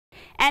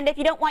And if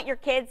you don't want your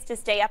kids to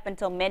stay up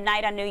until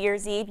midnight on New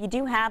Year's Eve, you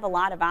do have a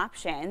lot of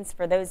options.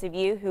 For those of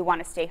you who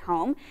want to stay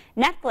home,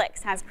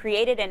 Netflix has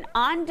created an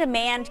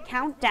on-demand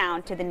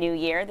countdown to the new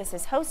year. This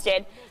is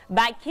hosted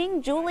by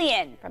King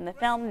Julian from the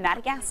film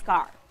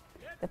Madagascar.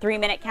 The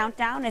 3-minute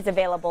countdown is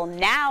available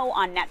now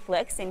on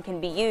Netflix and can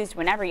be used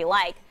whenever you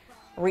like.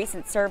 A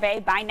recent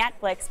survey by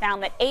Netflix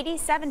found that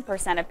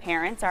 87% of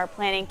parents are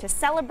planning to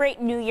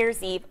celebrate New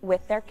Year's Eve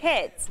with their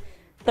kids.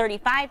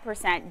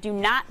 35% do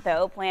not,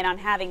 though, plan on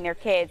having their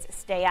kids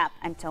stay up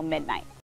until midnight.